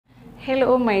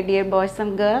Hello my dear boys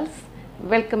and girls,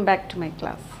 welcome back to my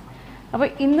class. അപ്പോൾ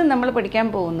ഇന്ന് നമ്മൾ പഠിക്കാൻ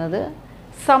പോകുന്നത്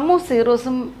സം ഓഫ്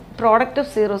സീറോസും പ്രോഡക്റ്റ് ഓഫ്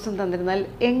സീറോസും തന്നിരുന്നാൽ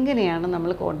എങ്ങനെയാണ്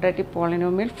നമ്മൾ ക്വാഡ്രാറ്റിക്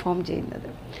പോളിനോമിയൽ ഫോം ചെയ്യുന്നത്.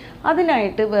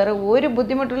 അതിനായിട്ട് വേറെ ഒരു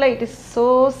ബുദ്ധിമുട്ടുള്ള, it is so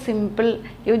simple.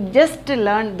 You just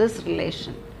learn this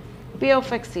relation P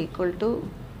of X equal to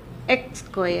X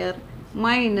square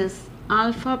minus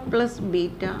alpha plus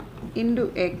beta into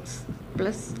X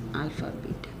plus alpha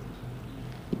beta.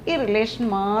 ഈ relation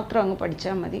മാത്രം അങ്ങ്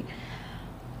പഠിച്ചാൽ മതി,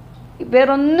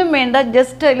 വേറൊന്നും വേണ്ട.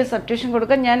 ജസ്റ്റ് അതിൽ സബ്സ്റ്റിറ്റ്യൂഷൻ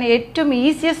കൊടുക്കുക. ഞാൻ ഏറ്റവും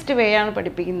ഈസിയസ്റ്റ് വേ ആണ്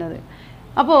പഠിപ്പിക്കുന്നത്.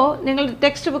 അപ്പോൾ നിങ്ങളുടെ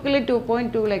ടെക്സ്റ്റ് ബുക്കിൽ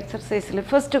 2.2 എക്സർസൈസിൽ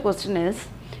first question is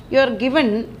you are given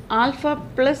alpha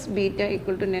plus beta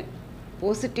equal to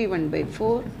positive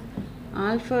 1/4,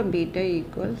 alpha beta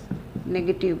equals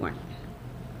 -1.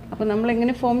 അപ്പോൾ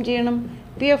നമ്മളെങ്ങനെ ഫോം ചെയ്യണം?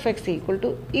 P of X equal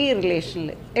to ഈ റിലേഷനിൽ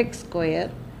X square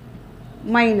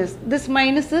minus this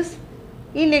minus is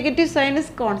ഈ negative sign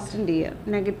is constant here,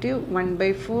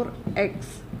 -1/4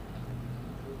 X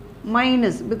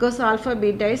minus because alpha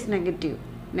beta is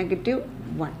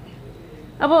 -1.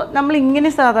 അപ്പോൾ നമ്മൾ ഇങ്ങനെ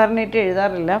സാധാരണയായിട്ട്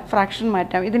എഴുതാറില്ല, ഫ്രാക്ഷൻ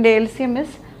മാറ്റാം. ഇതിൻ്റെ LCM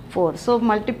is 4. So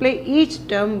multiply each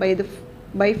term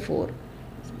by 4.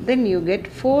 Then you get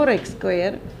 4x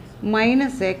square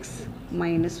minus x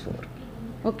minus 4.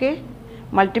 Okay?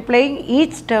 Multiplying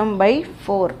each term by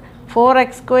 4.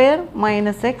 4x square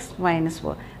minus x minus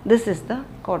 4. This is the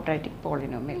quadratic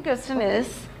polynomial. The question is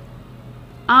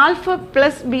alpha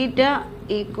plus beta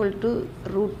equal to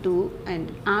 √2 and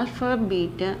alpha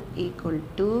beta equal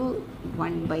to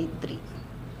 1/3.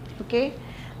 Okay,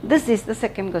 this is the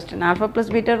second question. Alpha plus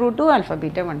beta √2, alpha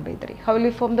beta 1/3. How will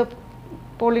you form the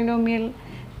polynomial?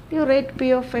 You write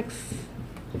p of x.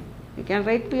 You can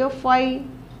write p of y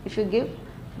if you give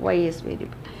y as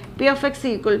variable. P of x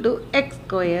equal to x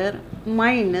square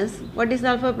minus what is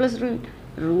alpha plus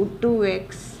 √2x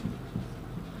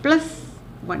plus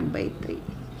 1/3.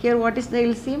 Here what is the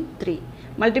LCM? 3.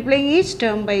 Multiplying each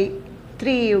term by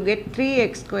 3 you get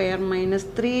 3x square minus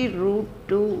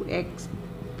 3√2x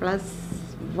plus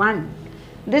 1.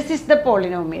 This is the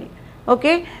polynomial.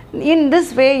 Okay, in this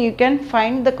way you can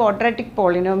find the quadratic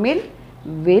polynomial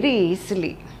very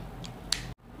easily.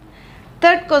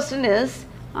 Third question is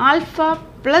alpha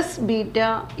plus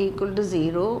beta equal to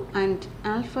 0 and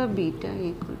alpha beta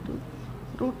equal to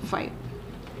 √5.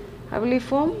 How will you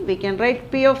form? We can write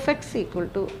p of x equal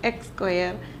to x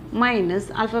square minus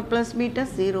alpha plus beta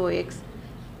 0x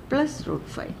plus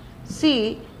 √5. See,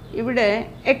 ഇവിടെ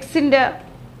എക്സിൻ്റെ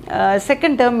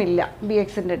second term ഇല്ല,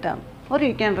 bxൻ്റെ term, or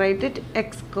you can write it x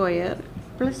square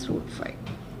plus √5.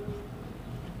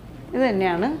 ഇത്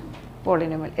തന്നെയാണ്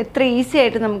polynomial. എത്ര easy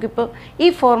ആയിട്ട് നമുക്കിപ്പോൾ ഈ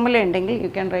formula ഉണ്ടെങ്കിൽ you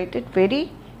can write it very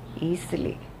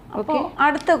easily. Okay,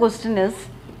 അടുത്ത question is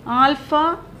alpha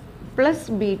plus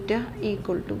beta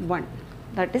equal to 1.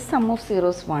 That is some of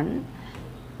zeros 1.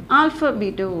 Alpha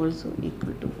beta also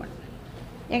equal to 1.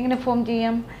 എങ്ങനെ form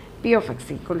ചെയ്യാം? P of X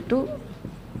equal to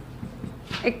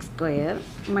X square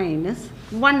minus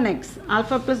 1x.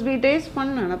 Alpha plus beta is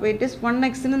 1 ആണ്, അപ്പോൾ it is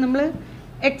 1xന് നമ്മൾ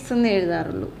X എന്ന്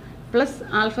എഴുതാറുള്ളൂ, plus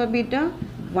alpha beta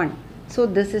 1. So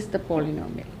this is the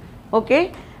polynomial. Okay,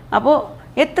 അപ്പോൾ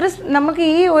എത്ര നമുക്ക്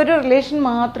ഈ ഒരു റിലേഷൻ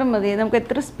മാത്രം മതി, നമുക്ക്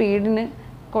എത്ര സ്പീഡിന്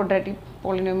ക്വാഡ്രാറ്റിക്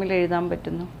പോളിനോമിയൽ എഴുതാൻ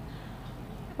പറ്റുന്നു?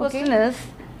 Question is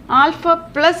alpha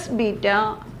plus beta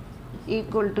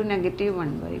equal to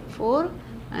 -1/4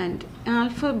 and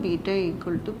alpha beta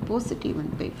equal to positive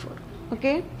 1/4.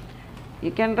 Okay,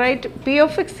 you can write P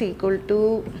of X equal to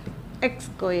X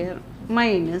square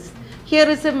minus, here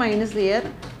is a minus here,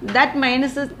 that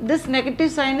minus is, this negative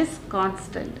sign is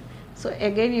constant, so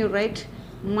again you write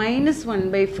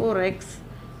 -1/4x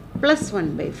plus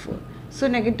 1/4. So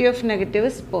negative of negative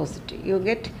is positive, you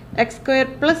get x square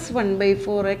plus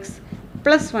 1/4x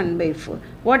plus 1/4.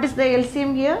 What is the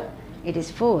LCM here? It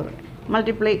is 4.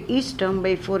 Multiply each term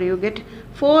by 4, you get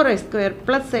 4x square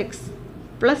plus x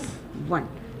plus 1.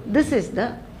 This is the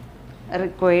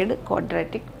required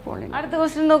quadratic polynomial. അടുത്ത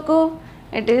question നോക്കൂ.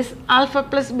 It is alpha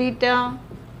plus beta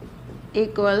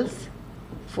equals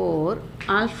 4,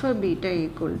 alpha beta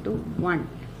equal to 1.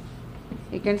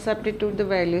 You can substitute the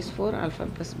values for alpha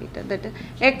plus beta. That is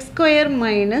x square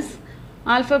minus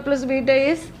alpha plus beta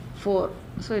is 4.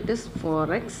 So it is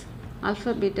 4x.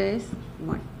 Alpha beta is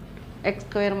 1. x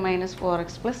square minus 4x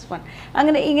plus 1.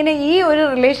 അങ്ങനെ ഇങ്ങനെ ഈ ഒരു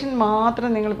relation മാത്രം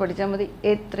നിങ്ങൾ പഠിച്ചാൽ മതി.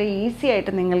 എത്ര easy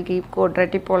ആയിട്ട് നിങ്ങൾക്ക് ഈ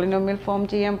ക്വാഡ്രാറ്റിക് പോളിനോമിയൽ ഫോം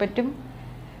ചെയ്യാൻ പറ്റും.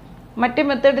 മറ്റേ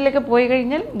മെത്തേഡിലൊക്കെ പോയി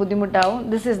കഴിഞ്ഞാൽ ബുദ്ധിമുട്ടാവും.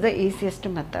 This is the easiest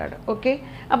method. Okay,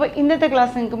 അപ്പോൾ ഇന്നത്തെ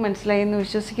ക്ലാസ് നിങ്ങൾക്ക് മനസ്സിലായി എന്ന്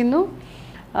വിശ്വസിക്കുന്നു.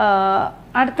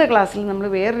 അടുത്ത ക്ലാസ്സിൽ നമ്മൾ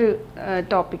വേറൊരു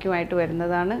ടോപ്പിക്കുമായിട്ട്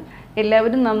വരുന്നതാണ്.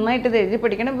 എല്ലാവരും നന്നായിട്ട് ഇത് എഴുതി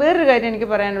പഠിക്കണം. വേറൊരു കാര്യം എനിക്ക്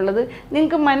പറയാനുള്ളത്,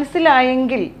 നിങ്ങൾക്ക്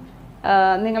മനസ്സിലായെങ്കിൽ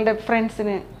നിങ്ങളുടെ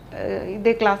ഫ്രണ്ട്സിന്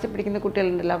ഇതേ ക്ലാസ്സിൽ പഠിക്കുന്ന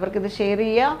കുട്ടികളുണ്ടല്ലോ അവർക്കിത് ഷെയർ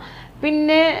ചെയ്യുക.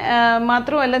 പിന്നെ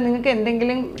മാത്രമല്ല നിങ്ങൾക്ക്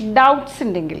എന്തെങ്കിലും ഡൗട്ട്സ്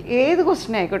ഉണ്ടെങ്കിൽ ഏത്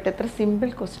ക്വസ്റ്റ്യൻ ആയിക്കോട്ടെ, എത്ര സിമ്പിൾ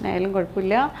ക്വസ്റ്റ്യൻ ആയാലും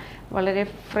കുഴപ്പമില്ല, വളരെ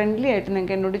ഫ്രണ്ട്ലി ആയിട്ട്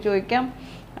നിങ്ങൾക്ക് എന്നോട് ചോദിക്കാം.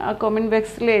 കമൻറ്റ്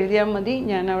ബോക്സിൽ എഴുതിയാൽ മതി,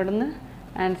 ഞാൻ അവിടെ നിന്ന്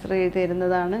ആൻസർ ചെയ്ത്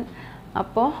തരുന്നതാണ്.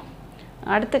 അപ്പോൾ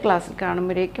അടുത്ത ക്ലാസ്സിൽ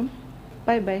കാണുമ്പോഴേക്കും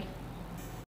ബൈ ബൈ.